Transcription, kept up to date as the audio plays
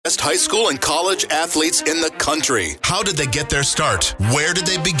best high school and college athletes in the country. How did they get their start? Where did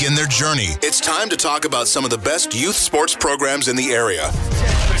they begin their journey? It's time to talk about some of the best youth sports programs in the area.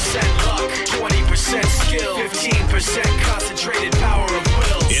 10% luck, 20% skill, 15% concentrated power of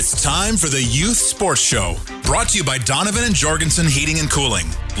will. It's time for the Youth Sports Show, brought to you by Donovan and Jorgenson Heating and Cooling.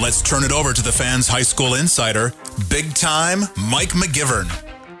 Let's turn it over to the fans' high school insider, big time Mike McGivern.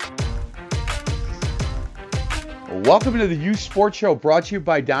 Welcome to the Youth Sports Show, brought to you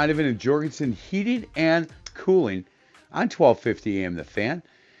by Donovan and Jorgenson Heating and Cooling on 1250 AM The Fan.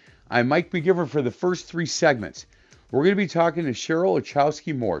 I'm Mike McGivern for the first three segments. We're going to be talking to Cheryl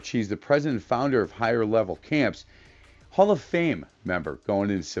Orcholski Mohr. She's the president and founder of Higher Level Camps, Hall of Fame member going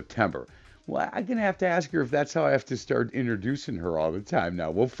into September. Well, I'm going to have to ask her if that's how I have to start introducing her all the time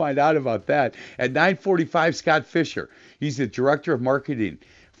now. We'll find out about that. At 9:45, Scott Fischer. He's the director of marketing.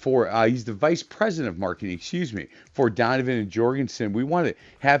 He's the vice president of marketing, for Donovan and Jorgenson. We want to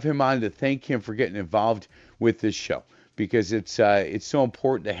have him on to thank him for getting involved with this show, because it's so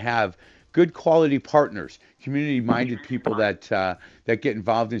important to have good quality partners, community-minded people that get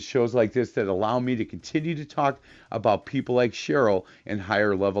involved in shows like this that allow me to continue to talk about people like Cheryl and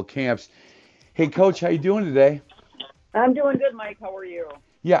higher level camps. Hey, Coach, how you doing today? I'm doing good, Mike. How are you?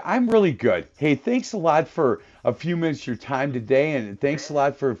 Yeah, I'm really good. Hey, thanks a lot for a few minutes of your time today, and thanks a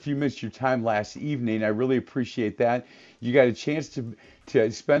lot for a few minutes of your time last evening. I really appreciate that. You got a chance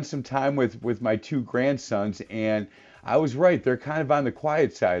to spend some time with my two grandsons, and I was right. They're kind of on the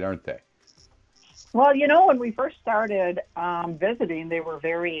quiet side, aren't they? Well, when we first started visiting, they were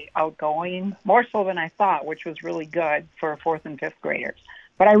very outgoing, more so than I thought, which was really good for fourth and fifth graders.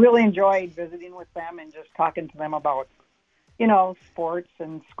 But I really enjoyed visiting with them and just talking to them about sports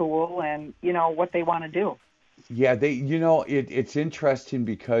and school and, what they want to do. Yeah, it's interesting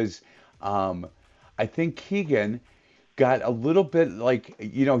because I think Keegan got a little bit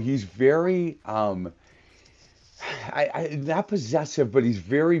he's very, not possessive, but he's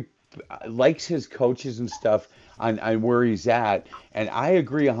very, likes his coaches and stuff on where he's at. And I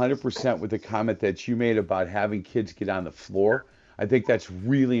agree 100% with the comment that you made about having kids get on the floor. I think that's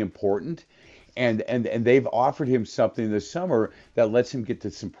really important. And they've offered him something this summer that lets him get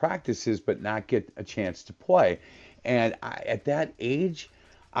to some practices but not get a chance to play. And at that age,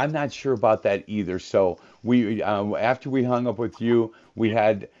 I'm not sure about that either. So we after we hung up with you, we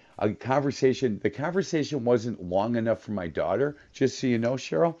had a conversation. The conversation wasn't long enough for my daughter, just so you know,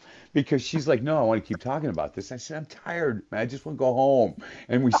 Cheryl, because she's like, no, I want to keep talking about this. I said, I'm tired, man. I just want to go home.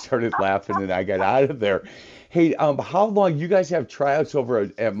 And we started laughing, and I got out of there. Hey, how long? You guys have tryouts over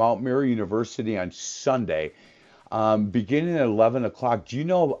at Mount Mohr University on Sunday, beginning at 11 o'clock. Do you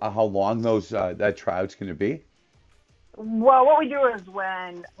know how long that tryout's going to be? Well, what we do is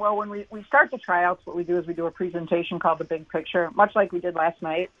when we start the tryouts, what we do is we do a presentation called The Big Picture, much like we did last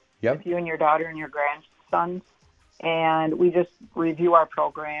night. Yep. With you and your daughter and your grandsons. And we just review our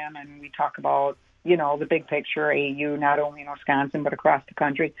program and we talk about, the big picture, AU, not only in Wisconsin, but across the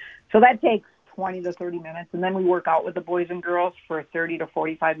country. So that takes 20 to 30 minutes. And then we work out with the boys and girls for 30 to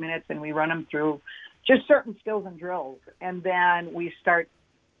 45 minutes, and we run them through just certain skills and drills. And then we start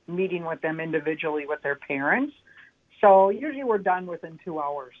meeting with them individually with their parents. So usually we're done within 2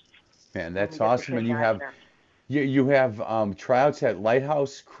 hours. Man, that's awesome. And you have tryouts at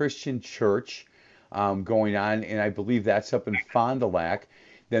Lighthouse Christian Church going on, and I believe that's up in Fond du Lac.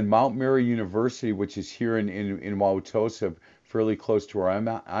 Then Mount Mohr University, which is here in Wauwatosa, fairly close to where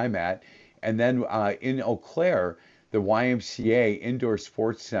I'm at. And then in Eau Claire, the YMCA Indoor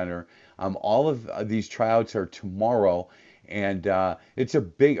Sports Center. All of these tryouts are tomorrow, and it's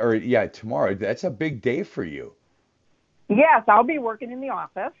tomorrow. That's a big day for you. Yes, I'll be working in the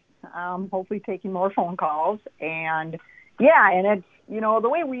office. Hopefully taking more phone calls. And it's, the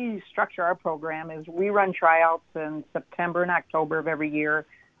way we structure our program is we run tryouts in September and October of every year,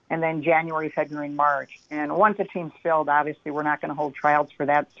 and then January, February, and March. And once a team's filled, obviously we're not going to hold tryouts for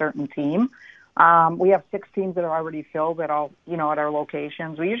that certain team. We have 6 teams that are already filled at all, at our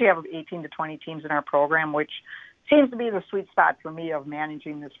locations. We usually have 18 to 20 teams in our program, which seems to be the sweet spot for me of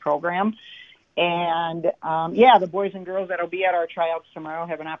managing this program. And, the boys and girls that'll be at our tryouts tomorrow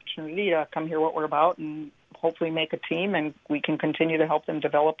have an opportunity to come hear what we're about and hopefully make a team, and we can continue to help them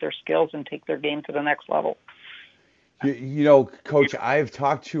develop their skills and take their game to the next level. Coach, I've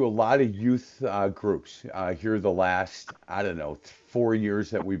talked to a lot of youth groups here the last, 4 years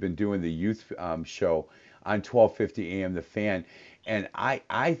that we've been doing the youth show on 1250 AM The Fan. And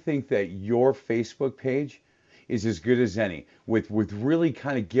I think that your Facebook page is as good as any, with really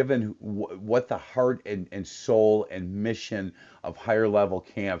kind of giving what the heart and soul and mission of higher level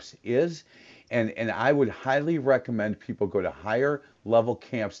camps is. And I would highly recommend people go to Higher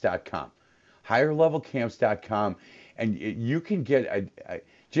higherlevelcamps.com. Higherlevelcamps.com, and you can get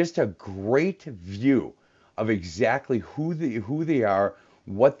just a great view of exactly who they are,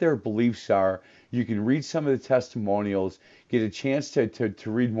 what their beliefs are. You can read some of the testimonials, get a chance to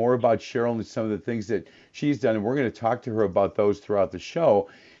read more about Cheryl and some of the things that she's done, and we're going to talk to her about those throughout the show.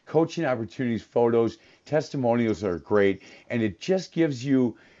 Coaching opportunities, photos, testimonials are great, and it just gives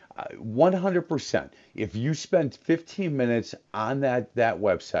you 100%. If you spend 15 minutes on that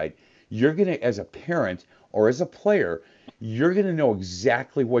website, you're going to, as a parent or as a player, you're going to know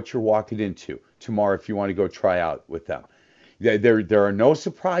exactly what you're walking into tomorrow if you want to go try out with them. There are no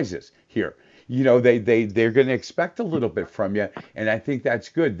surprises here. You know, they're going to expect a little bit from you, and I think that's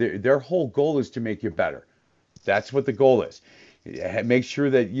good. Their whole goal is to make you better. That's what the goal is. Make sure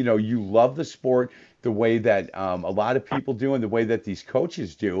that, you know, you love the sport the way that a lot of people do and the way that these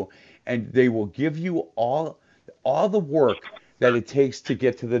coaches do, and they will give you all the work that it takes to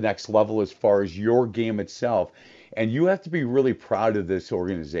get to the next level as far as your game itself. And you have to be really proud of this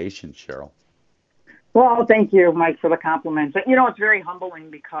organization, Cheryl. Well, thank you, Mike, for the compliments. You know, it's very humbling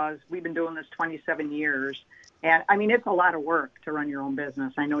because we've been doing this 27 years. And, I mean, it's a lot of work to run your own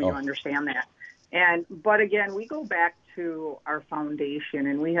business. I know you understand that. But again, we go back to our foundation,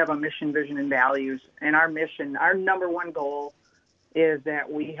 and we have a mission, vision, and values. And our mission, our number one goal is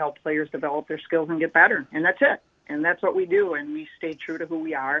that we help players develop their skills and get better. And that's it. And that's what we do. And we stay true to who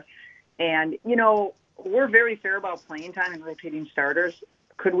we are. And, you know, we're very fair about playing time and rotating starters.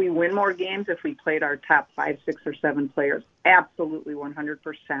 Could we win more games if we played our top 5, 6, or 7 players? Absolutely,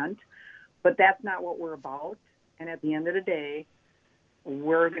 100%. But that's not what we're about. And at the end of the day,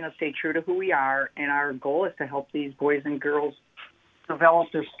 we're going to stay true to who we are. And our goal is to help these boys and girls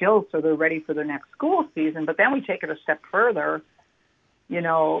develop their skills so they're ready for their next school season. But then we take it a step further. You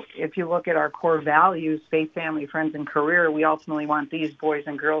know, if you look at our core values, faith, family, friends, and career, we ultimately want these boys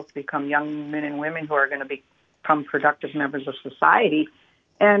and girls to become young men and women who are going to become productive members of society.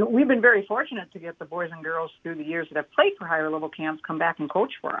 And we've been very fortunate to get the boys and girls through the years that have played for higher level camps come back and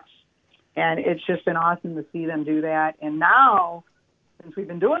coach for us. And it's just been awesome to see them do that. And now, since we've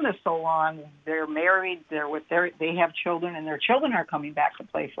been doing this so long, they're married, they have children, and their children are coming back to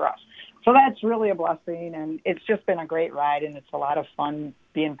play for us. So that's really a blessing, and it's just been a great ride, and it's a lot of fun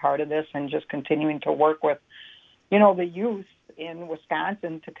being part of this and just continuing to work with, you know, the youth in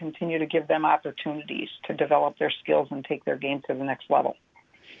Wisconsin to continue to give them opportunities to develop their skills and take their game to the next level.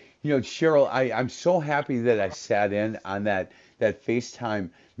 You know, Cheryl, I'm so happy that I sat in on that FaceTime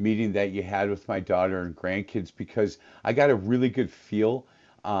meeting that you had with my daughter and grandkids, because I got a really good feel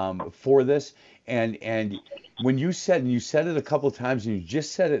for this. And when you said it a couple of times, and you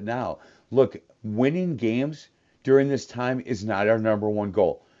just said it now, look, winning games during this time is not our number one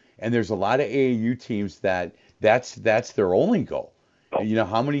goal. And there's a lot of AAU teams that's their only goal. You know,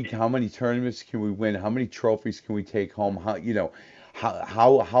 how many tournaments can we win? How many trophies can we take home?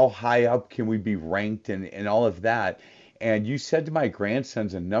 How high up can we be ranked and all of that? And you said to my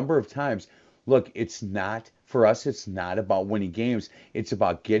grandsons a number of times, look, it's not about winning games. It's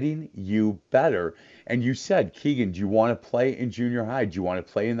about getting you better. And you said, Keegan, do you want to play in junior high? Do you want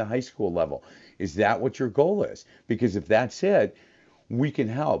to play in the high school level? Is that what your goal is? Because if that's it, we can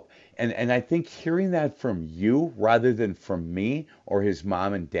help. And I think hearing that from you rather than from me or his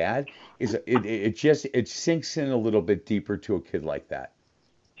mom and dad it sinks in a little bit deeper to a kid like that.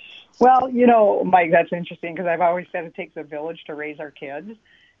 Well, you know, Mike, that's interesting because I've always said it takes a village to raise our kids.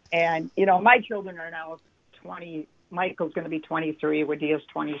 And, you know, my children are now 20. Michael's going to be 23. Wadia's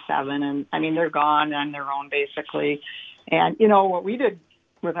 27. And, I mean, they're gone on their own, basically. And, you know, what we did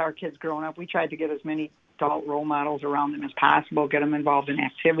with our kids growing up, we tried to get as many adult role models around them as possible, get them involved in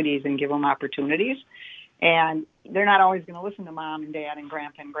activities and give them opportunities. And they're not always going to listen to mom and dad and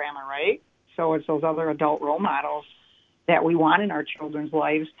grandpa and grandma, right? So it's those other adult role models that we want in our children's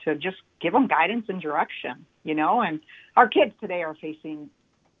lives to just give them guidance and direction, you know. And our kids today are facing,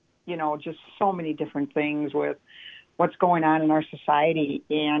 you know, just so many different things with what's going on in our society.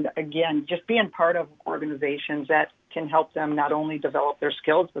 And again, just being part of organizations that can help them not only develop their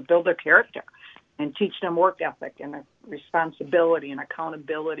skills, but build their character and teach them work ethic and responsibility and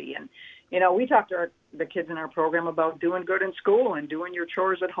accountability. And, you know, we talk to the kids in our program about doing good in school and doing your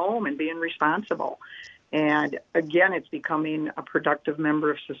chores at home and being responsible. And again, it's becoming a productive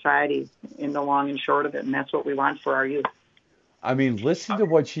member of society in the long and short of it. And that's what we want for our youth. I mean, listen to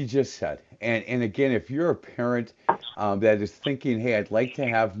what she just said. And again, if you're a parent that is thinking, hey, I'd like to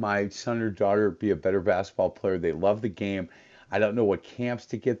have my son or daughter be a better basketball player. They love the game. I don't know what camps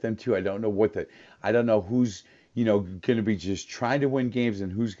to get them to. I don't know who's, you know, going to be just trying to win games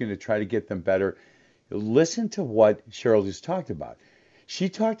and who's going to try to get them better. Listen to what Cheryl just talked about. She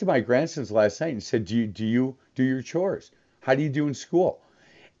talked to my grandsons last night and said, do you do your chores? How do you do in school?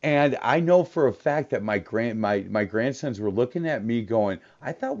 And I know for a fact that my grandsons were looking at me going,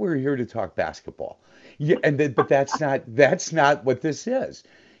 I thought we were here to talk basketball. Yeah, but that's not what this is.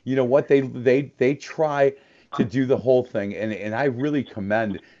 You know what? They try to do the whole thing, and I really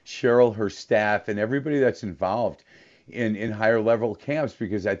commend Cheryl, her staff, and everybody that's involved in higher level camps,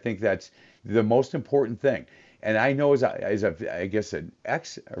 because I think that's the most important thing. And I know as I guess an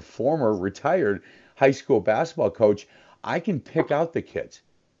ex or former retired high school basketball coach, I can pick out the kids.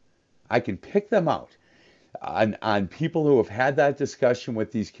 I can pick them out on people who have had that discussion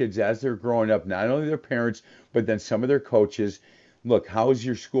with these kids as they're growing up, not only their parents, but then some of their coaches. Look, how is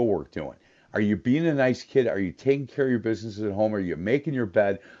your schoolwork doing? Are you being a nice kid? Are you taking care of your business at home? Are you making your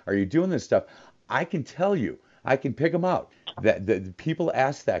bed? Are you doing this stuff? I can tell you, I can pick them out. That the people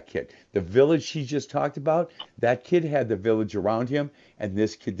ask that kid. The village she just talked about, that kid had the village around him, and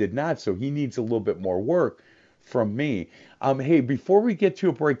this kid did not. So he needs a little bit more work from me. Hey, before we get to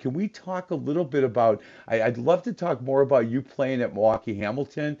a break, can we talk a little bit about, I'd love to talk more about you playing at Milwaukee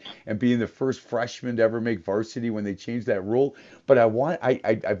Hamilton and being the first freshman to ever make varsity when they changed that rule. But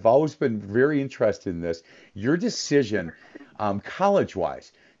I've always been very interested in this. Your decision,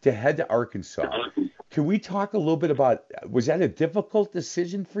 college-wise, to head to Arkansas. Can we talk a little bit about, was that a difficult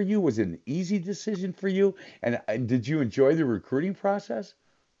decision for you? Was it an easy decision for you? And did you enjoy the recruiting process?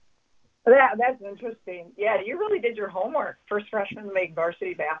 That's interesting. Yeah, you really did your homework. First freshman to make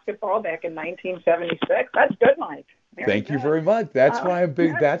varsity basketball back in 1976. That's good, Mike. Thank you very much. That's why I'm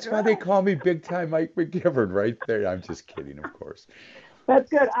big. That's good. why they call me Big Time Mike McGivern right there. I'm just kidding, of course. That's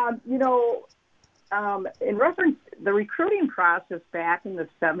good. In reference, the recruiting process back in the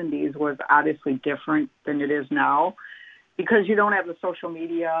 70s was obviously different than it is now, because you don't have the social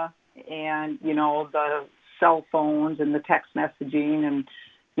media and, the cell phones and the text messaging and,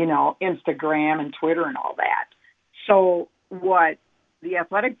 Instagram and Twitter and all that. So what the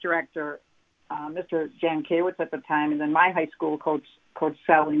athletic director, Mr. Jankiewicz at the time, and then my high school coach, Coach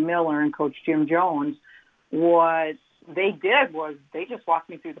Sally Miller and Coach Jim Jones, what they did was they just walked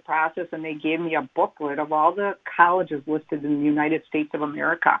me through the process, and they gave me a booklet of all the colleges listed in the United States of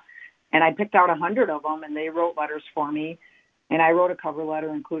America. And I picked out 100 of them, and they wrote letters for me. And I wrote a cover letter,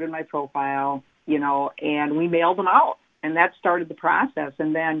 included my profile, and we mailed them out. And that started the process.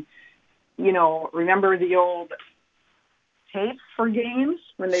 And then, remember the old tapes for games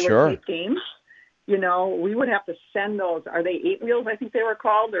when they Sure. would tape games? We would have to send those. Are they 8 wheels, I think they were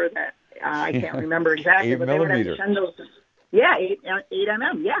called, or that? I can't remember exactly. 8 but they would have millimeter. to send those. Yeah, 8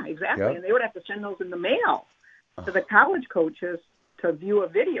 mm. Yeah, exactly. Yep. And they would have to send those in the mail to the college coaches to view a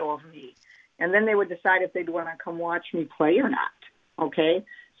video of me. And then they would decide if they'd want to come watch me play or not. Okay?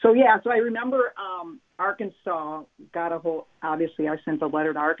 So I remember Arkansas got a whole, obviously I sent a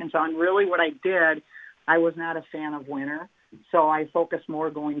letter to Arkansas, and really what I did, I was not a fan of winter, so I focused more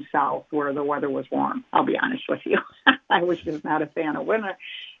going south where the weather was warm. I'll be honest with you. I was just not a fan of winter.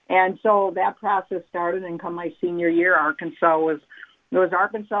 And so that process started, and come my senior year, Arkansas it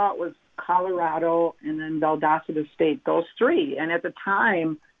was Colorado, and then Valdosta State, those three. And at the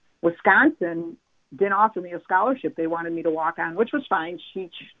time, Wisconsin didn't offer me a scholarship. They wanted me to walk on, which was fine.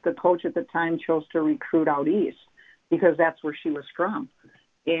 The coach at the time chose to recruit out east because that's where she was from.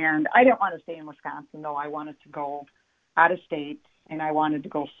 And I didn't want to stay in Wisconsin, though. I wanted to go out of state, and I wanted to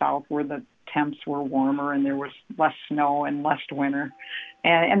go south where the temps were warmer and there was less snow and less winter.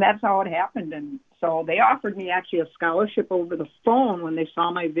 And that's how it happened. And so they offered me actually a scholarship over the phone when they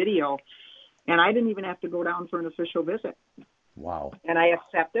saw my video, and I didn't even have to go down for an official visit. Wow. And I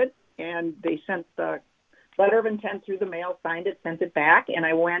accepted, and they sent the letter of intent through the mail, signed it, sent it back, and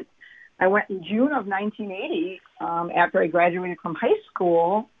I went in June of 1980 after I graduated from high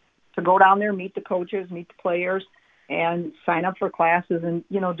school to go down there, meet the coaches, meet the players, and sign up for classes and,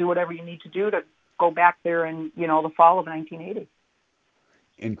 do whatever you need to do to go back there in, the fall of 1980.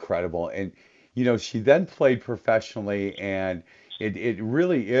 Incredible. And, she then played professionally, and it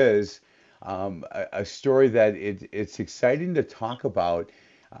really is a story that it's exciting to talk about.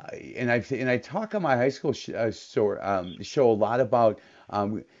 And I talk on my high school show a lot about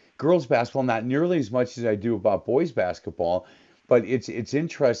girls basketball, not nearly as much as I do about boys basketball, but it's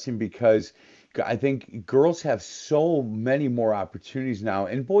interesting because I think girls have so many more opportunities now,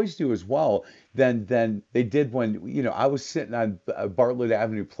 and boys do as well, than they did when, I was sitting on Bartlett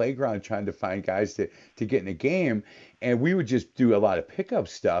Avenue playground trying to find guys to get in a game, and we would just do a lot of pickup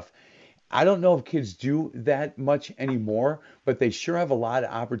stuff. I don't know if kids do that much anymore, but they sure have a lot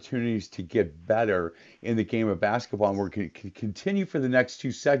of opportunities to get better in the game of basketball. And we're going to continue for the next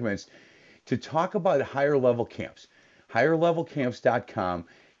two segments to talk about higher level camps. higherlevelcamps.com.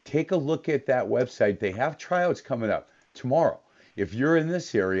 Take a look at that website. They have tryouts coming up tomorrow. If you're in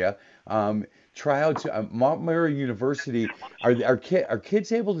this area, tryouts, Montmary University, are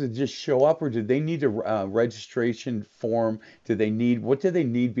kids able to just show up, or do they need a registration form? What do they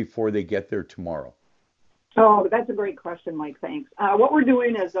need before they get there tomorrow? Oh, that's a great question, Mike. Thanks. What we're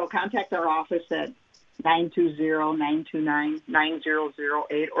doing is they'll contact our office at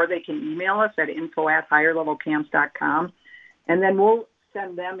 920-929-9008, or they can email us at info@higherlevelcamps.com, and then we'll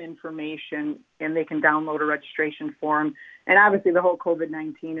send them information, and they can download a registration form. And obviously, the whole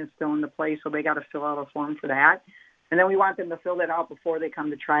COVID-19 is still in the place, so they got to fill out a form for that. And then we want them to fill that out before they come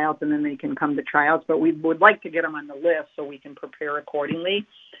to tryouts, and then they can come to tryouts. But we would like to get them on the list so we can prepare accordingly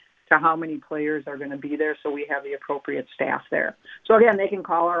to how many players are going to be there, so we have the appropriate staff there. So again, they can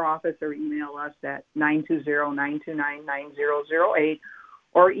call our office or email us at 920-929-9008,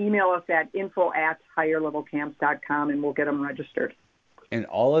 or email us at info@higherlevelcamps.com, and we'll get them registered. And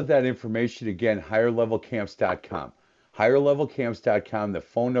all of that information, again, higherlevelcamps.com. Higherlevelcamps.com, the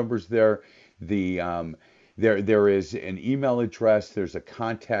phone number's there. There is an email address, there's a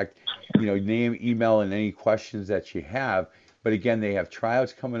contact, name, email, and any questions that you have. But again, they have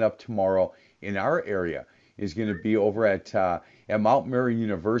tryouts coming up tomorrow in our area. Is going to be over at Mount Mary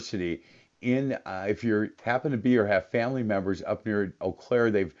University. If you happen to be or have family members up near Eau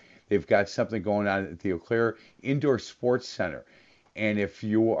Claire, they've got something going on at the Eau Claire Indoor Sports Center. And if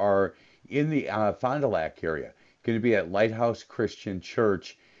you are in the Fond du Lac area, going to be at Lighthouse Christian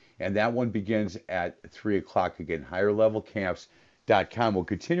Church, and that one begins at 3 o'clock. Again, higherlevelcamps.com. We'll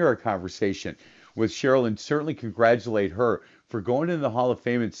continue our conversation with Cheryl and certainly congratulate her for going into the Hall of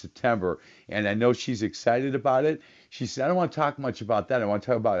Fame in September. And I know she's excited about it. She said, I don't want to talk much about that. I want to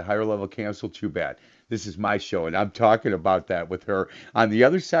talk about higher level camps. Well, too bad. This is my show, and I'm talking about that with her. On the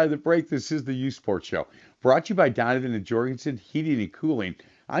other side of the break, this is the U Sports Show, brought to you by Donovan and Jorgenson Heating and Cooling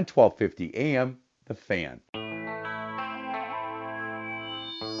on 1250 AM, The Fan.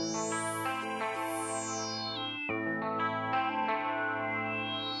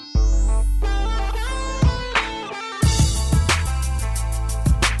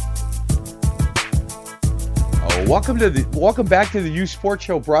 Welcome back to the U Sports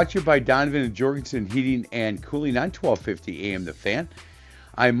Show, brought to you by Donovan and Jorgenson Heating and Cooling on 1250 AM The Fan.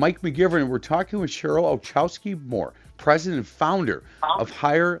 I'm Mike McGivern, and we're talking with Cheryl Orcholski Mohr, president and founder of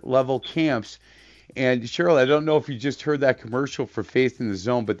Higher Level Camps. And Cheryl, I don't know if you just heard that commercial for Faith in the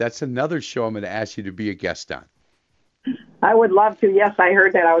Zone, but that's another show I'm going to ask you to be a guest on. I would love to. Yes, I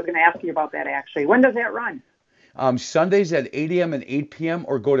heard that. I was going to ask you about that, actually. When does that run? Sundays at 8 a.m. and 8 p.m.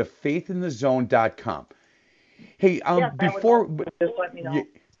 or go to faithinthezone.com. Hey, yes, before just let me know.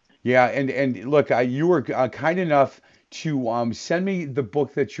 Yeah, and look, you were kind enough to send me the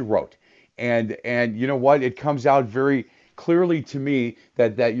book that you wrote, and you know what? It comes out very clearly to me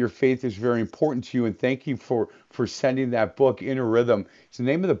that your faith is very important to you, and thank you for sending that book, Inner Rhythm. It's the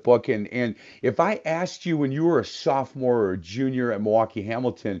name of the book, and if I asked you when you were a sophomore or a junior at Milwaukee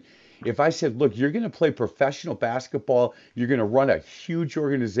Hamilton, if I said, look, you're going to play professional basketball, you're going to run a huge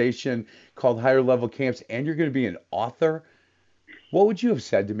organization called Higher Level Camps, and you're going to be an author, what would you have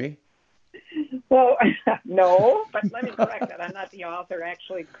said to me? Well, no, but let me correct that. I'm not the author,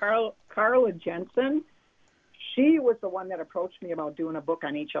 actually. Carla Jensen, she was the one that approached me about doing a book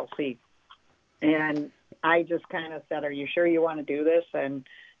on HLC. And I just kind of said, are you sure you want to do this? And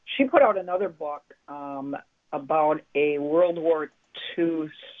she put out another book about a World War II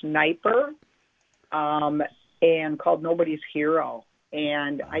sniper and called Nobody's Hero.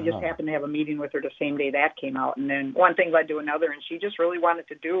 And I just happened to have a meeting with her the same day that came out. And then one thing led to another, and she just really wanted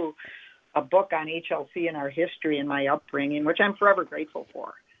to do a book on HLC and our history and my upbringing, which I'm forever grateful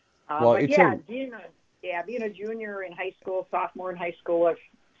for. Being a junior in high school, sophomore in high school, if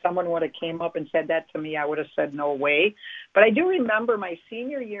someone would have came up and said that to me, I would have said no way. But I do remember my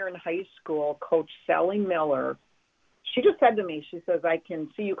senior year in high school, Coach Sally Miller, she just said to me, she says, I can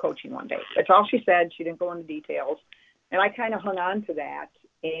see you coaching one day. That's all she said. She didn't go into details. And I kind of hung on to that.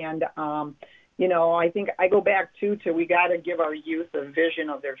 And, I think I go back, to we got to give our youth a vision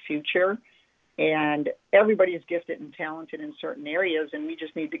of their future. And everybody is gifted and talented in certain areas, and we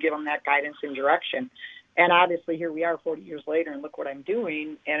just need to give them that guidance and direction. And obviously, here we are 40 years later, and look what I'm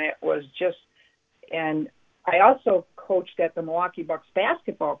doing. And it was just – and I also coached at the Milwaukee Bucks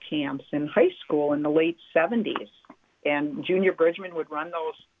basketball camps in high school in the late 70s. And Junior Bridgman would run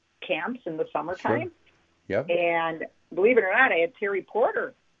those camps in the summertime. Sure. Yep. And believe it or not, I had Terry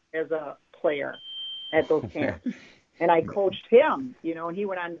Porter as a player at those camps. And I coached him, and he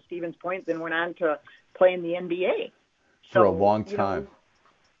went on to Stevens Point, then went on to play in the NBA. For a long time.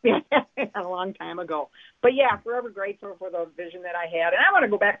 a long time ago. But yeah, forever grateful for the vision that I had. And I want to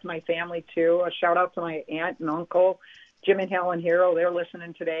go back to my family too. A shout out to my aunt and uncle, Jim and Helen Hero. They're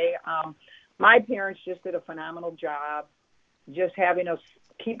listening today. My parents just did a phenomenal job, just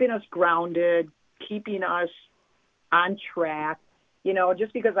keeping us grounded, keeping us on track. You know,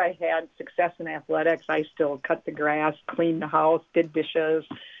 just because I had success in athletics, I still cut the grass, cleaned the house, did dishes,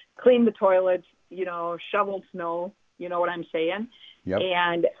 cleaned the toilets, you know, shoveled snow. You know what I'm saying? Yep.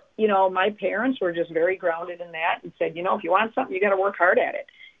 And, you know, my parents were just very grounded in that and said, you know, if you want something, you got to work hard at it.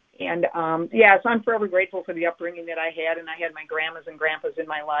 And, so I'm forever grateful for the upbringing that I had. And I had my grandmas and grandpas in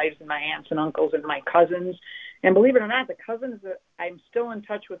my lives and my aunts and uncles and my cousins. And believe it or not, the cousins, I'm still in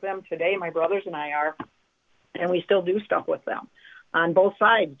touch with them today. My brothers and I are, and we still do stuff with them on both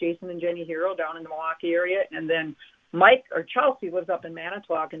sides. Jason and Jenny Hero down in the Milwaukee area. And then Chelsea lives up in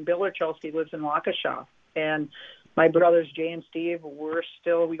Manitowoc, and Bill Orcholski lives in Waukesha. And my brothers, Jay and Steve,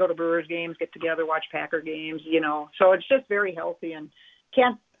 we go to Brewers games, get together, watch Packer games, you know. So it's just very healthy, and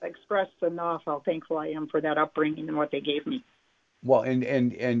can't express enough how thankful I am for that upbringing and what they gave me. Well,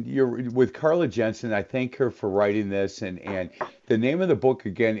 and you're with Carla Jensen. I thank her for writing this, and the name of the book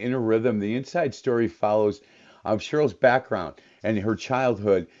again, Inner Rhythm. The inside story follows Cheryl's background and her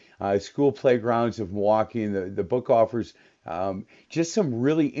childhood, school playgrounds of Milwaukee, and the book offers just some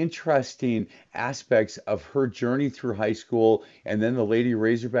really interesting aspects of her journey through high school, and then the Lady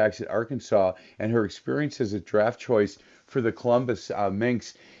Razorbacks at Arkansas, and her experience as a draft choice for the Columbus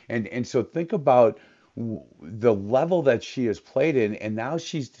Minx. And so think about the level that she has played in, and now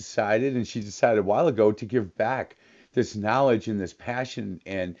she decided a while ago to give back this knowledge and this passion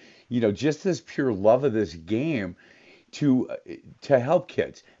and, you know, just this pure love of this game to help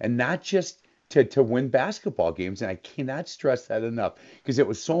kids, and not just to win basketball games. And I cannot stress that enough, because it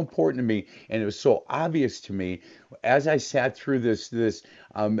was so important to me, and it was so obvious to me as I sat through this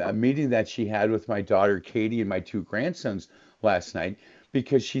meeting that she had with my daughter Katie and my two grandsons last night,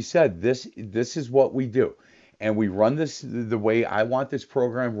 because she said this is what we do, and we run this the way I want this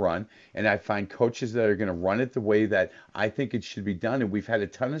program run, and I find coaches that are going to run it the way that I think it should be done, and we've had a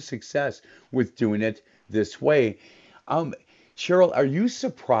ton of success with doing it this way. Cheryl, are you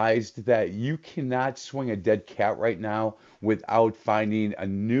surprised that you cannot swing a dead cat right now without finding a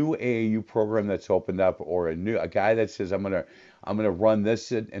new AAU program that's opened up, or a guy that says, I'm gonna run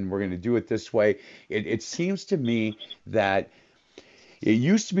this and we're gonna do it this way? It seems to me that it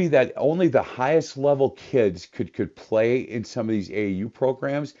used to be that only the highest level kids could play in some of these AAU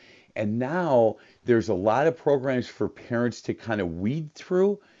programs, and now there's a lot of programs for parents to kind of weed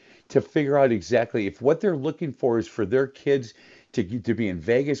through to figure out exactly if what they're looking for is for their kids to be in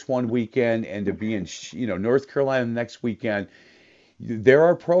Vegas one weekend and to be in North Carolina the next weekend. There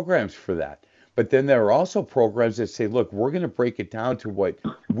are programs for that. But then there are also programs that say, look, we're going to break it down to what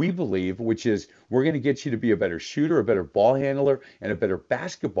we believe, which is we're going to get you to be a better shooter, a better ball handler, and a better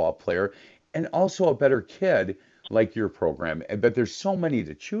basketball player, and also a better kid like your program. But there's so many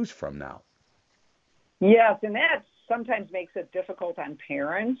to choose from now. Yes, and that sometimes makes it difficult on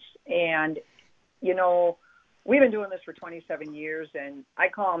parents. And, you know, we've been doing this for 27 years, and I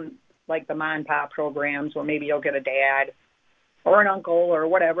call them like the mom and pop programs, where maybe you'll get a dad or an uncle or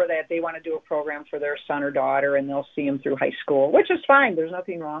whatever that they want to do a program for their son or daughter, and they'll see them through high school, which is fine. There's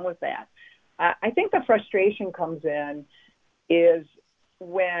nothing wrong with that. I think the frustration comes in is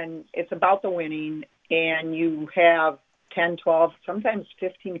when it's about the winning and you have 10, 12, sometimes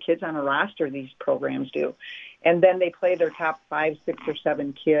 15 kids on a roster, these programs do. And then they play their top 5, 6, or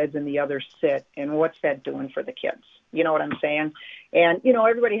 7 kids, and the others sit. And what's that doing for the kids? You know what I'm saying? And, you know,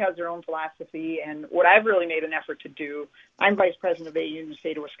 everybody has their own philosophy. And what I've really made an effort to do, I'm vice president of AU in the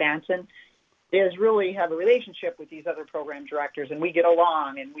state of Wisconsin, is really have a relationship with these other program directors. And we get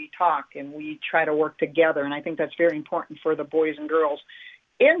along, and we talk, and we try to work together. And I think that's very important for the boys and girls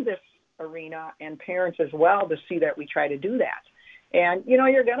in this arena, and parents as well, to see that we try to do that. And, you know,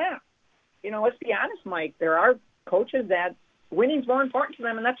 let's be honest, Mike, there are coaches that winning's more important to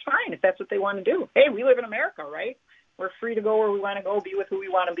them, and that's fine if that's what they want to do. Hey, we live in America, right? We're free to go where we want to go, be with who we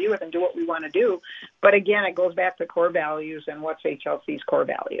want to be with, and do what we want to do. But again, it goes back to core values, and what's HLC's core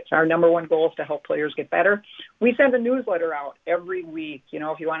values. Our number one goal is to help players get better. We send a newsletter out every week. You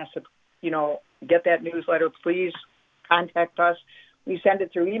know, if you want to, get that newsletter, please contact us. We send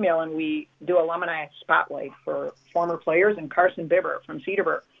it through email, and we do alumni spotlight for former players. And Carson Bibber from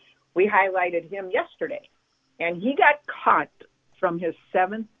Cedarburg, we highlighted him yesterday, and he got cut from his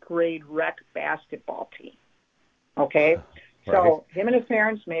 7th grade rec basketball team. Okay? Right. So him and his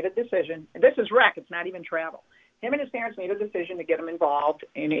parents made a decision. And this is rec. It's not even travel. Him and his parents made a decision to get him involved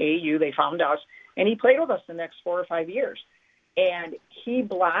in AAU. They found us, and he played with us the next 4 or 5 years. And he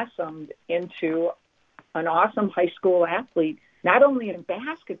blossomed into an awesome high school athlete, not only in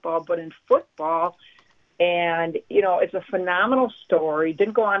basketball, but in football. And, it's a phenomenal story.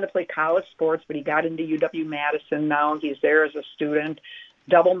 Didn't go on to play college sports, but he got into UW-Madison now. He's there as a student,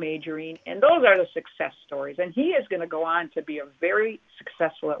 double majoring. And those are the success stories. And he is going to go on to be a very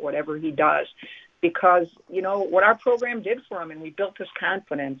successful at whatever he does because, what our program did for him, and we built his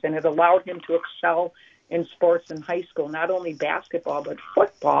confidence, and it allowed him to excel in sports in high school, not only basketball, but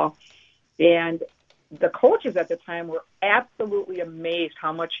football. And the coaches at the time were absolutely amazed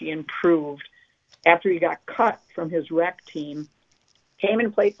how much he improved after he got cut from his rec team, came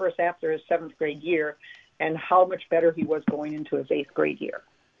and played for us after his 7th grade year, and how much better he was going into his 8th grade year.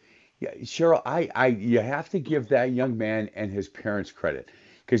 Yeah, Cheryl, you have to give that young man and his parents credit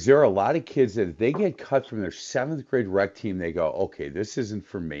because there are a lot of kids that if they get cut from their 7th grade rec team, they go, okay, this isn't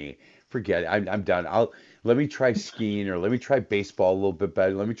for me. Forget it. I'm done. Let me try skiing or let me try baseball a little bit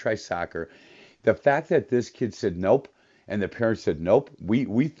better. Let me try soccer. The fact that this kid said nope and the parents said nope,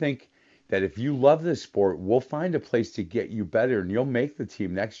 we think that if you love this sport, we'll find a place to get you better and you'll make the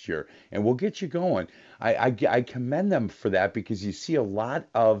team next year and we'll get you going. I commend them for that because you see a lot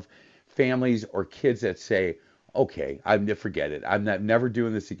of families or kids that say, okay, forget it. I'm never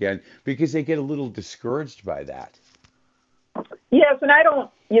doing this again because they get a little discouraged by that. Yes, and I don't,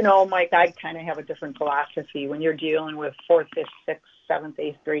 Mike, I kind of have a different philosophy when you're dealing with 4th, 5th, 6th, 7th,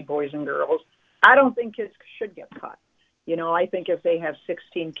 8th grade boys and girls. I don't think kids should get cut. I think if they have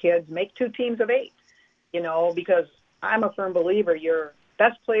 16 kids, make 2 teams of 8, because I'm a firm believer your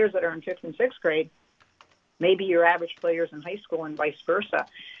best players that are in 5th and 6th grade, maybe your average players in high school and vice versa.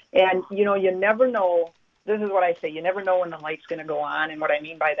 And, you never know. This is what I say. You never know when the light's going to go on. And what I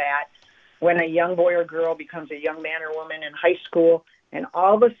mean by that, when a young boy or girl becomes a young man or woman in high school and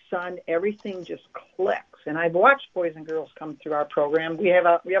all of a sudden everything just clicks. And I've watched boys and girls come through our program. We have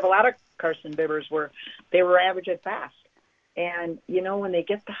a lot of Carson Bibbers where they were average at best. And, when they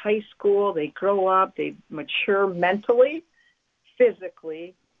get to high school, they grow up, they mature mentally,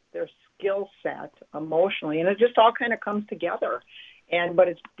 physically, their skill set, emotionally, and it just all kind of comes together. But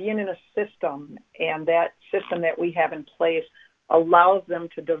it's being in a system, and that system that we have in place allows them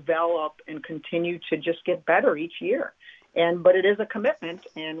to develop and continue to just get better each year. But it is a commitment,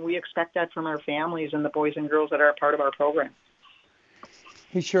 and we expect that from our families and the boys and girls that are a part of our program.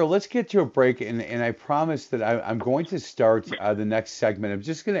 Hey, Cheryl, let's get to a break, and I promise that I'm going to start the next segment. I'm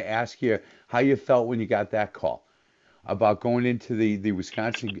just going to ask you how you felt when you got that call about going into the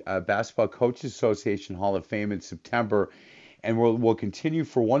Wisconsin Basketball Coaches Association Hall of Fame in September, and we'll continue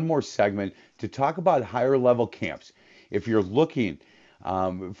for one more segment to talk about higher level camps. If you're looking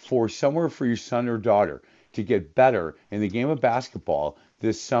for somewhere for your son or daughter to get better in the game of basketball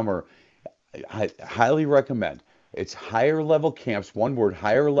this summer, I highly recommend. It's higher level camps, one word,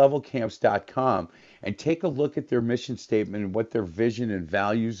 higherlevelcamps.com, and take a look at their mission statement and what their vision and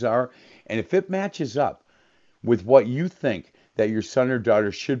values are. And if it matches up with what you think that your son or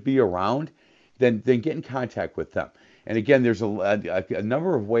daughter should be around, then get in contact with them. And again, there's a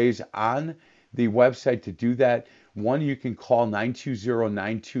number of ways on the website to do that. One, you can call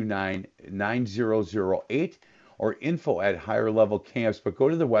 920-929-9008 or info@higherlevelcamps, but go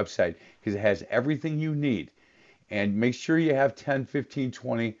to the website because it has everything you need. And make sure you have 10, 15,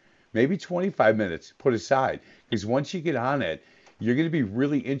 20, maybe 25 minutes put aside. Because once you get on it, you're going to be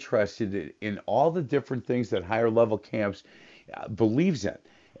really interested in all the different things that Higher Level Camps believes in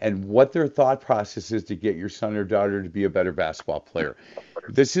and what their thought process is to get your son or daughter to be a better basketball player.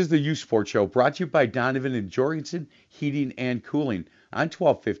 This is the Youth Sports Show brought to you by Donovan and Jorgenson Heating and Cooling on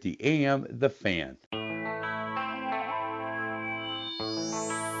 1250 AM The Fan.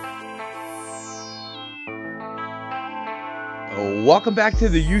 Welcome back to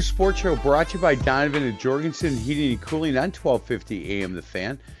the Youth Sports Show brought to you by Donovan and Jorgenson Heating and Cooling on 1250 AM The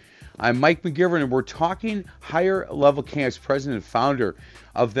Fan. I'm Mike McGivern, and we're talking Higher Level Camps, president and founder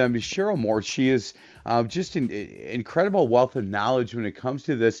of them is Cheryl Mohr. She is just an incredible wealth of knowledge when it comes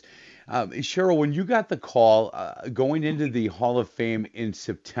to this. Cheryl, when you got the call going into the Hall of Fame in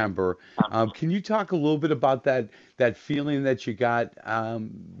September, can you talk a little bit about that feeling that you got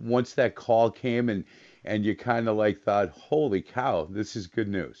once that call came and you kind of like thought, holy cow, this is good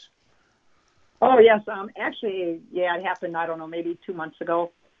news? Oh, yes. Actually, yeah, it happened, I don't know, maybe 2 months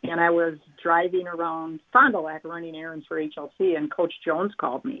ago. And I was driving around Fond du Lac running errands for HLC, and Coach Jones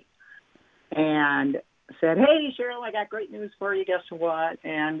called me and said, hey, Cheryl, I got great news for you. Guess what?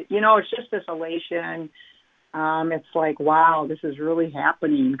 And, it's just this elation. It's like, wow, this is really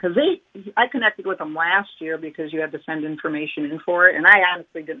happening. Because I connected with them last year because you had to send information in for it, and I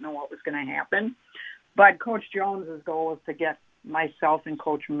honestly didn't know what was going to happen. But Coach Jones's goal is to get myself and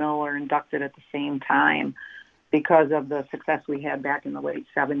Coach Miller inducted at the same time because of the success we had back in the late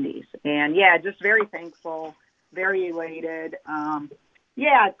 70s. And, yeah, just very thankful, very elated.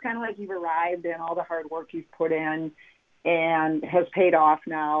 Yeah, it's kind of like you've arrived and all the hard work you've put in and has paid off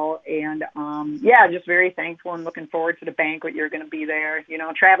now. And, yeah, just very thankful and looking forward to the banquet. You're going to be there. You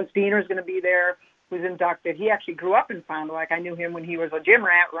know, Travis Diener is going to be there, who's inducted. He actually grew up in Fond du Lac. I knew him when he was a gym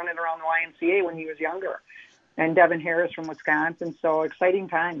rat running around the YMCA when he was younger. And Devin Harris from Wisconsin. So exciting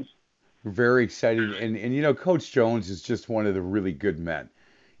times. Very exciting. And you know, Coach Jones is just one of the really good men.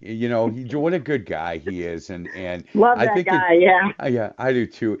 You know, what a good guy he is, and Love I that think guy, yeah. Yeah, I do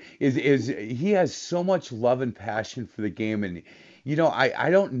too. Is he has so much love and passion for the game, and you know, I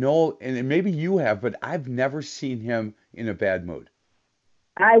don't know, and maybe you have, but I've never seen him in a bad mood.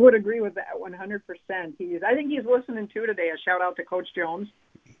 I would agree with that 100%. I think he's listening too today. A shout out to Coach Jones.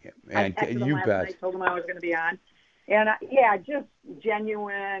 And I texted him you last bet. night, told him I was going to be on, and yeah, just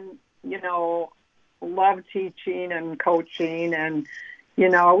genuine. You know, love teaching and coaching, and you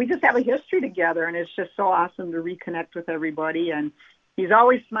know, we just have a history together, and it's just so awesome to reconnect with everybody. And he's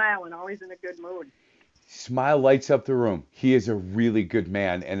always smiling, always in a good mood. Smile lights up the room. He is a really good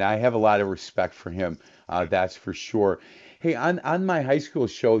man, and I have a lot of respect for him. That's for sure. Hey, on my high school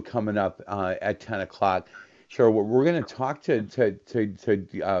show coming up at 10 o'clock, Cheryl, we're going to talk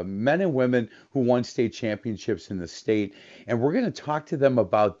to men and women who won state championships in the state, and we're going to talk to them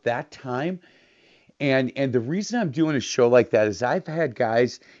about that time. And the reason I'm doing a show like that is I've had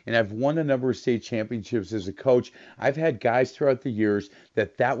guys, and I've won a number of state championships as a coach. I've had guys throughout the years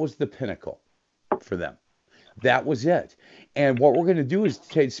that was the pinnacle for them. That was it. And what we're going to do is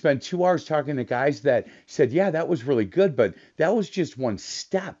spend 2 hours talking to guys that said, yeah, that was really good, but that was just one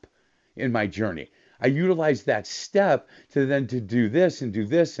step in my journey. I utilized that step to do this,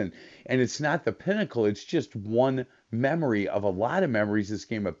 and it's not the pinnacle. It's just one memory of a lot of memories this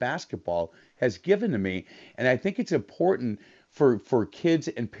game of basketball has given to me. And I think it's important for kids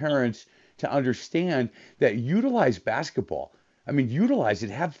and parents to understand that utilize basketball. I mean, utilize it,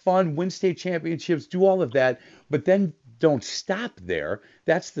 have fun, win state championships, do all of that, but then don't stop there.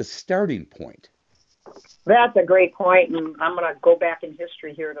 That's the starting point. That's a great point, and I'm going to go back in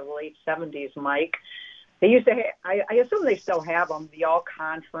history here to the late 70s, Mike. They used to I assume they still have them, the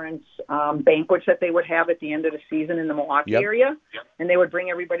all-conference banquets that they would have at the end of the season in the Milwaukee area, and they would bring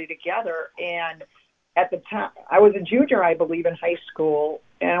everybody together. And at the time, I was a junior, I believe, in high school,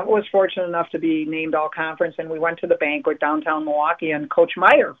 and I was fortunate enough to be named all-conference, and we went to the banquet downtown Milwaukee, and Coach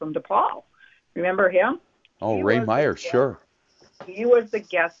Meyer from DePaul. Remember him? Oh, Ray Meyer, sure. He was the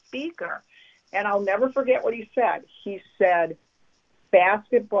guest speaker. And I'll never forget what he said. He said,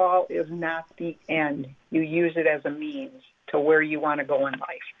 basketball is not the end. You use it as a means to where you want to go in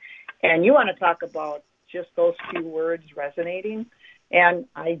life. And you want to talk about just those few words resonating. And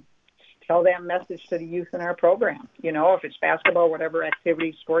I tell that message to the youth in our program. You know, if it's basketball, whatever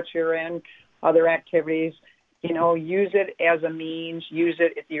activity, sports you're in, other activities, you know, use it as a means. Use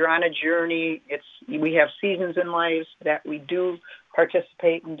it if you're on a journey. We have seasons in life that we do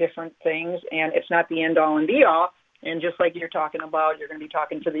participate in different things, and it's not the end-all and be-all. And just like you're talking about, you're going to be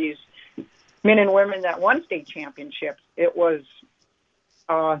talking to these men and women that won state championships. It was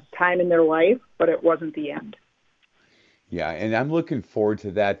a time in their life, but it wasn't the end. Yeah, and I'm looking forward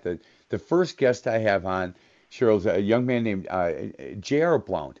to that. The first guest I have on, Cheryl, is a young man named J.R.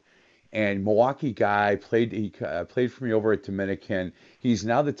 Blount. And Milwaukee guy, he played for me over at Dominican. He's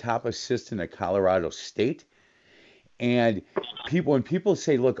now the top assistant at Colorado State. And when people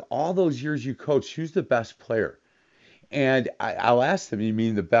say, look, all those years you coached, who's the best player? And I'll ask them, you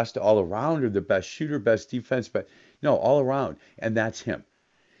mean the best all around or the best shooter, best defense? But no, all around. And that's him.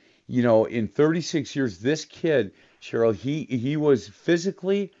 You know, in 36 years, this kid, Cheryl, he was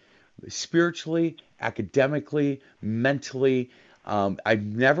physically, spiritually, academically, mentally. I've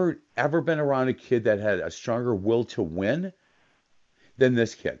never, ever been around a kid that had a stronger will to win than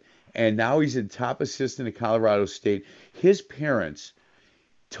this kid. And now he's a top assistant at Colorado State. His parents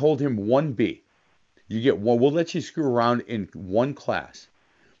told him 1B. You get one, we'll let you screw around in one class.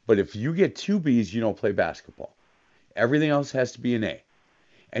 But if you get 2 Bs, you don't play basketball. Everything else has to be an A.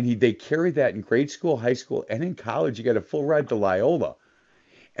 And they carried that in grade school, high school, and in college. You got a full ride to Loyola.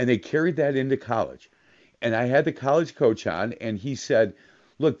 And they carried that into college. And I had the college coach on, and he said,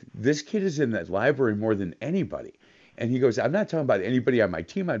 look, this kid is in that library more than anybody. And he goes, I'm not talking about anybody on my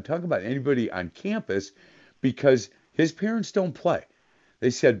team. I'm talking about anybody on campus because his parents don't play.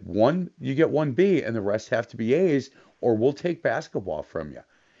 They said, you get 1B, and the rest have to be A's, or we'll take basketball from you.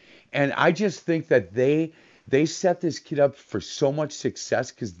 And I just think that they set this kid up for so much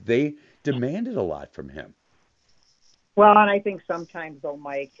success because they demanded a lot from him. Well, and I think sometimes, though,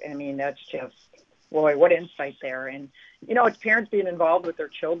 Mike, I mean, that's just, boy, what insight there. And, it's parents being involved with their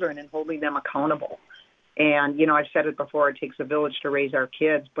children and holding them accountable. And, I've said it before, it takes a village to raise our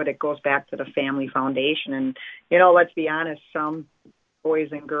kids, but it goes back to the family foundation. And, let's be honest, some boys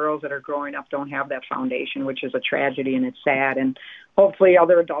and girls that are growing up don't have that foundation, which is a tragedy, and it's sad. And hopefully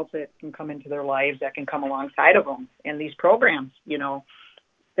other adults that can come into their lives that can come alongside of them in these programs,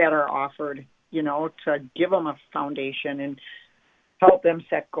 that are offered, to give them a foundation and help them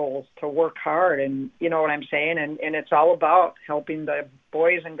set goals, to work hard. And you know what I'm saying? And it's all about helping the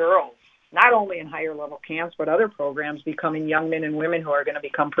boys and girls, not only in higher level camps, but other programs, becoming young men and women who are going to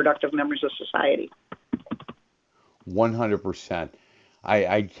become productive members of society. 100%.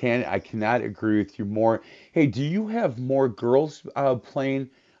 I cannot agree with you more. Hey, do you have more girls playing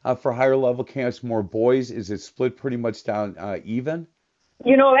for higher level camps, more boys? Is it split pretty much down even?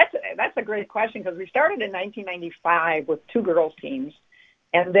 That's a great question, because we started in 1995 with 2 girls teams,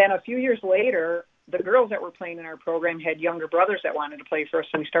 and then a few years later, the girls that were playing in our program had younger brothers that wanted to play for us,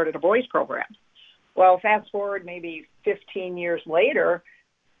 so we started a boys program. Well, fast forward maybe 15 years later,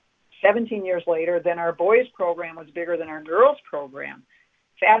 17 years later, then our boys program was bigger than our girls program.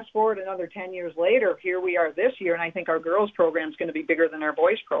 Fast forward another 10 years later, here we are this year, and I think our girls program is going to be bigger than our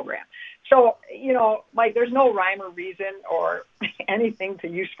boys program. So, Mike, there's no rhyme or reason or anything to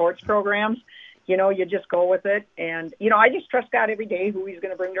youth sports programs. You just go with it. And, I just trust God every day who he's going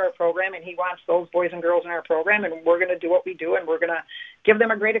to bring to our program, and he wants those boys and girls in our program, and we're going to do what we do, and we're going to give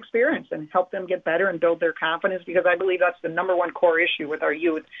them a great experience and help them get better and build their confidence, because I believe that's the number one core issue with our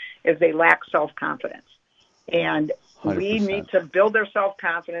youth is they lack self-confidence. And 100%. We need to build their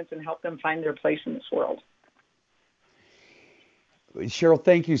self-confidence and help them find their place in this world. Cheryl,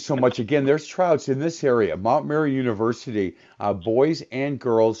 thank you so much. Again, there's tryouts in this area, Mount Mary University, boys and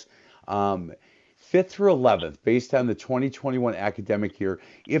girls, 5th through 11th, based on the 2021 academic year.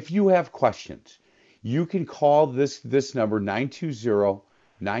 If you have questions, you can call this number,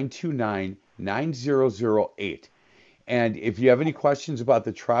 920-929-9008. And if you have any questions about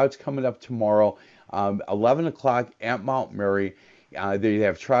the tryouts coming up tomorrow, 11 o'clock at Mount Mary, they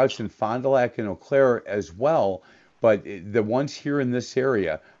have tryouts in Fond du Lac and Eau Claire as well. But the ones here in this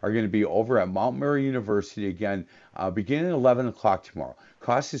area are going to be over at Mount Mary University again, beginning at 11 o'clock tomorrow.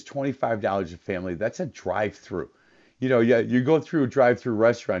 Cost is $25 a family. That's a drive-through. You go through a drive-through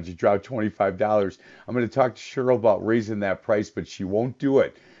restaurant, you drive $25. I'm going to talk to Cheryl about raising that price, but she won't do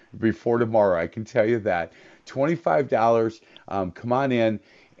it before tomorrow. I can tell you that. $25. Come on in.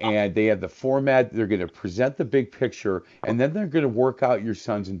 And they have the format. They're going to present the big picture, and then they're going to work out your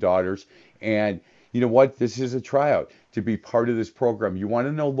sons and daughters. And you know what? This is a tryout to be part of this program. You want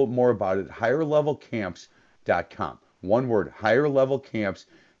to know a little more about it, higherlevelcamps.com. One word,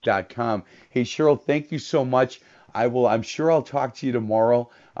 higherlevelcamps.com. Hey, Cheryl, thank you so much. I'm sure I'll talk to you tomorrow.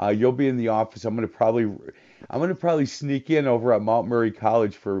 You'll be in the office. I'm going to probably sneak in over at Mount Mary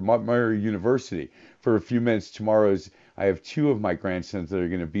University for a few minutes tomorrow. I have 2 of my grandsons that are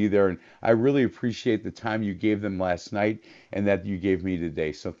going to be there, and I really appreciate the time you gave them last night and that you gave me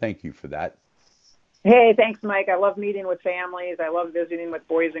today. So thank you for that. Hey, thanks, Mike. I love meeting with families. I love visiting with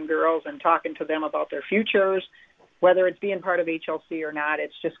boys and girls and talking to them about their futures, whether it's being part of HLC or not.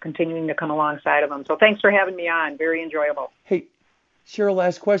 It's just continuing to come alongside of them. So thanks for having me on. Very enjoyable. Hey, Cheryl,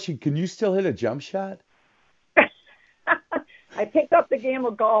 last question. Can you still hit a jump shot? I picked up the game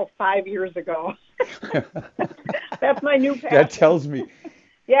of golf 5 years ago. That's my new passion. That tells me.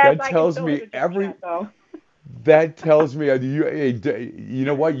 Yes, that tells me every. That tells me you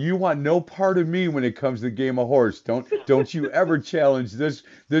know what? You want no part of me when it comes to the game of horse. Don't you ever challenge this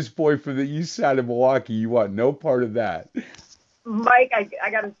boy from the east side of Milwaukee. You want no part of that. Mike, I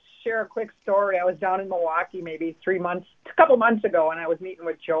got to share a quick story. I was down in Milwaukee maybe a couple months ago, and I was meeting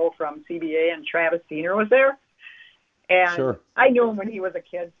with Joe from CBA, and Travis Senior was there. And sure. I knew him when he was a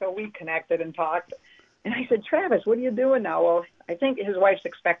kid, so we connected and talked. And I said, Travis, what are you doing now? Well, I think his wife's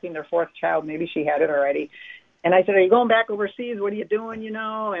expecting their 4th child. Maybe she had it already. And I said, are you going back overseas? What are you doing,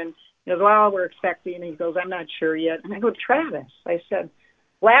 And he goes, well, we're expecting. And he goes, I'm not sure yet. And I go, Travis, I said,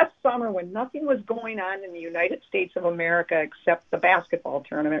 last summer when nothing was going on in the United States of America except the basketball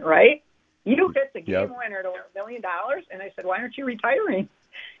tournament, right? You hit the game winner to $1 million. And I said, why aren't you retiring?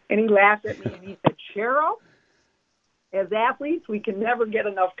 And he laughed at me and he said, Cheryl, as athletes, we can never get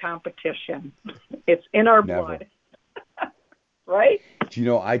enough competition. It's in our blood. Right?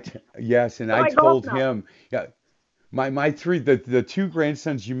 Yes, and I told him, my 3, the 2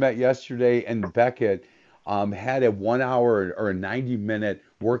 grandsons you met yesterday and Beckett had a 1 hour or a 90-minute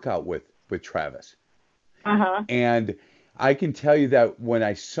workout with Travis. Uh-huh. And I can tell you that when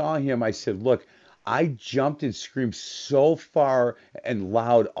I saw him, I said, look, I jumped and screamed so far and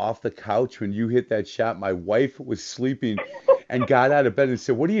loud off the couch when you hit that shot. My wife was sleeping and got out of bed and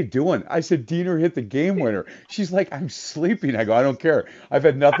said, what are you doing? I said, Diener hit the game winner. She's like, I'm sleeping. I go, I don't care. I've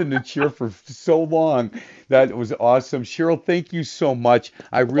had nothing to cheer for so long. That was awesome. Cheryl, thank you so much.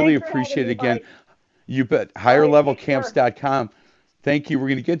 I really Thanks for having appreciate it me, again. Mike. You bet. All right, HigherLevelCamps.com. Thank you. We're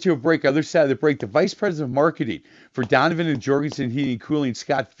going to get to a break. Other side of the break, the Vice President of Marketing for Donovan and Jorgenson Heating and Cooling,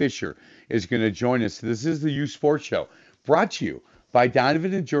 Scott Fischer, is going to join us. This is the Youth Sports Show, brought to you by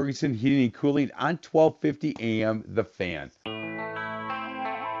Donovan and Jorgenson Heating and Cooling on 1250 AM The Fan.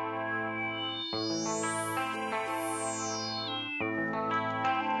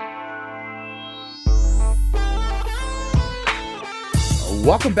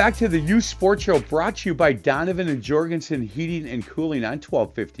 Welcome back to the Youth Sports Show, brought to you by Donovan and Jorgenson Heating and Cooling on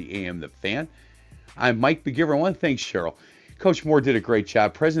 1250 AM The Fan. I'm Mike McGivern. I want to thank Cheryl. Coach Mohr did a great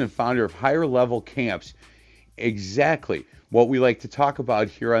job. President and founder of Higher Level Camps. Exactly what we like to talk about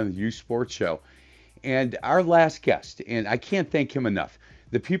here on the Youth Sports Show. And our last guest, and I can't thank him enough,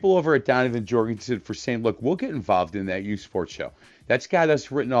 the people over at Donovan Jorgenson for saying, look, we'll get involved in that Youth Sports Show. That's got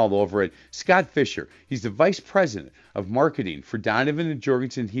us written all over it. Scott Fischer, he's the Vice President of Marketing for Donovan and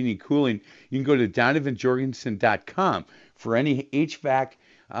Jorgenson Heating and Cooling. You can go to donovanjorgenson.com for any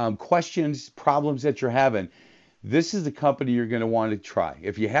HVAC questions, problems that you're having. This is the company you're going to want to try.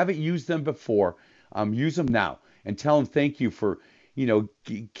 If you haven't used them before, use them now and tell them thank you for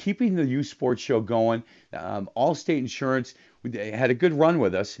keeping the Youth Sports Show going. Allstate Insurance had a good run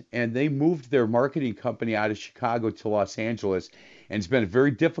with us, and they moved their marketing company out of Chicago to Los Angeles, and it's been very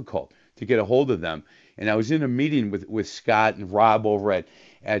difficult to get a hold of them. And I was in a meeting with Scott and Rob over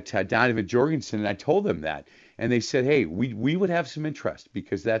at Donovan Jorgenson, and I told them that. And they said, hey, we would have some interest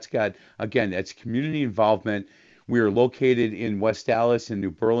because that's community involvement. We are located in West Dallas and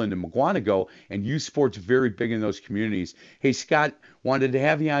New Berlin and Mugwanago, and youth sports very big in those communities. Hey, Scott, wanted to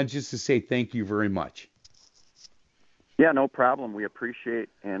have you on just to say thank you very much. Yeah, no problem. We appreciate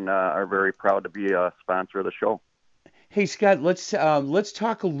and are very proud to be a sponsor of the show. Hey, Scott, let's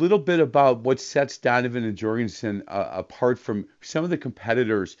talk a little bit about what sets Donovan and Jorgenson apart from some of the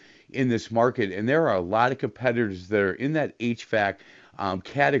competitors in this market. And there are a lot of competitors that are in that HVAC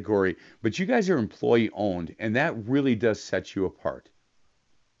category, but you guys are employee owned, and that really does set you apart.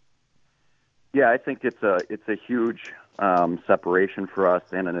 Yeah, I think it's a huge separation for us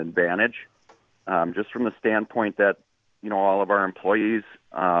and an advantage, just from the standpoint that all of our employees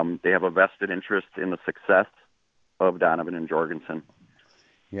they have a vested interest in the success of Donovan and Jorgenson.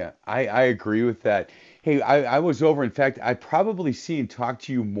 Yeah, I agree with that. Hey, I was over. In fact, I probably see and talk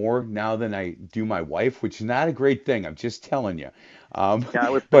to you more now than I do my wife, which is not a great thing. I'm just telling you. Yeah, I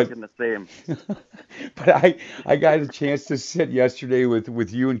was thinking the same. But I got a chance to sit yesterday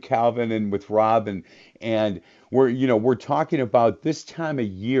with you and Calvin and with Rob, and we're talking about this time of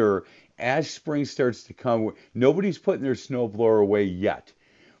year as spring starts to come. Nobody's putting their snowblower away yet.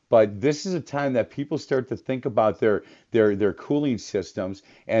 But this is a time that people start to think about their cooling systems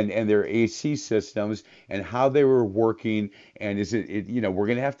and their AC systems and how they were working. And is it we're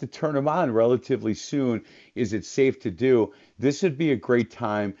going to have to turn them on relatively soon. Is it safe to do? This would be a great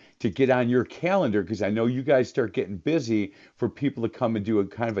time to get on your calendar, because I know you guys start getting busy, for people to come and do a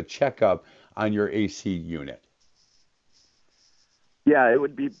kind of a checkup on your AC unit. Yeah,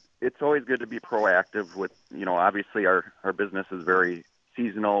 it's always good to be proactive with, obviously our business is very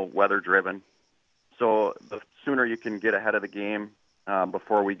seasonal, weather driven. So the sooner you can get ahead of the game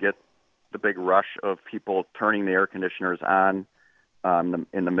before we get the big rush of people turning the air conditioners on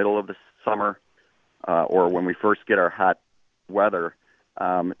in the middle of the summer or when we first get our hot weather,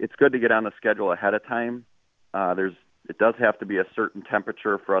 it's good to get on the schedule ahead of time. It does have to be a certain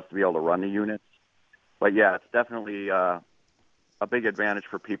temperature for us to be able to run the units. But yeah, it's definitely a big advantage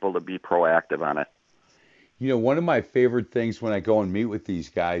for people to be proactive on it. One of my favorite things when I go and meet with these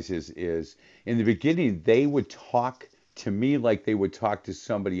guys is in the beginning, they would talk to me like they would talk to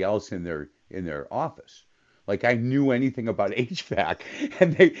somebody else in their office. Like I knew anything about HVAC.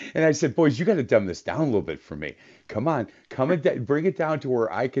 And I said, boys, you got to dumb this down a little bit for me. Come on, and bring it down to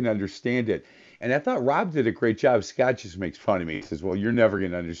where I can understand it. And I thought Rob did a great job. Scott just makes fun of me. He says, well, you're never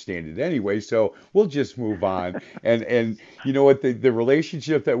going to understand it anyway, so we'll just move on. And you know what? The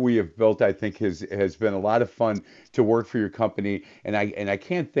relationship that we have built, I think, has been a lot of fun to work for your company. And I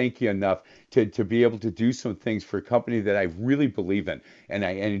can't thank you enough to be able to do some things for a company that I really believe in. And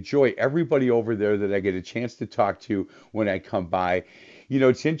I enjoy everybody over there that I get a chance to talk to when I come by.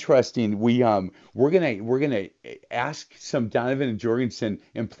 It's interesting. We're gonna ask some Donovan and Jorgensen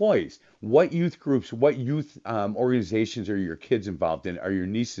employees what youth groups, what youth organizations are your kids involved in? Are your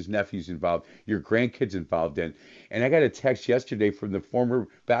nieces, nephews involved? Your grandkids involved in? And I got a text yesterday from the former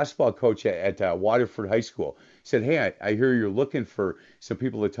basketball coach at Waterford High School. Said, "Hey, I hear you're looking for some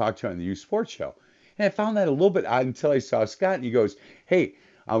people to talk to on the Youth Sports Show." And I found that a little bit odd until I saw Scott, and he goes, "Hey,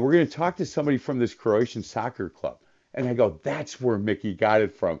 we're going to talk to somebody from this Croatian soccer club." And I go, that's where Mickey got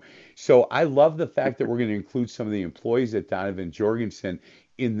it from. So I love the fact that we're going to include some of the employees at Donovan Jorgensen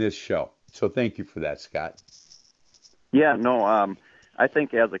in this show. So thank you for that, Scott. Yeah, no, I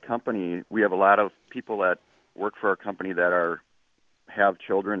think as a company, we have a lot of people that work for our company that have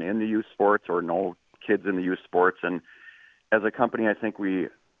children in the youth sports or know kids in the youth sports. And as a company, I think we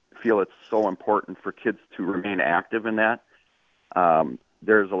feel it's so important for kids to remain active in that.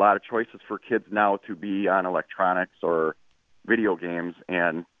 There's a lot of choices for kids now to be on electronics or video games,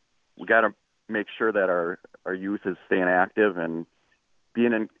 and we got to make sure that our youth is staying active and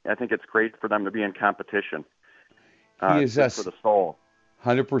being in. I think it's great for them to be in competition. He is for the soul.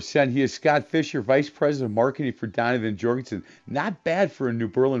 100%. He is Scott Fischer, Vice President of Marketing for Donovan Jorgensen. Not bad for a New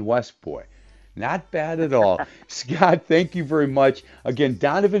Berlin West boy. Not bad at all. Scott, thank you very much. Again,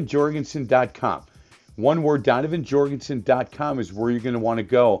 DonovanJorgensen.com. One word, DonovanJorgensen.com is where you're going to want to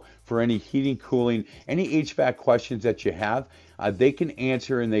go for any heating, cooling, any HVAC questions that you have. They can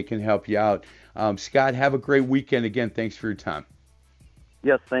answer and they can help you out. Scott, have a great weekend. Again, thanks for your time.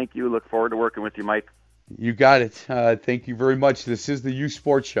 Yes, thank you. Look forward to working with you, Mike. You got it. Thank you very much. This is the Youth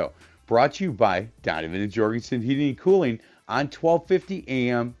Sports Show, brought to you by Donovan and Jorgensen Heating and Cooling on 1250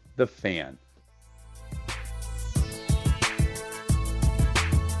 AM The Fan.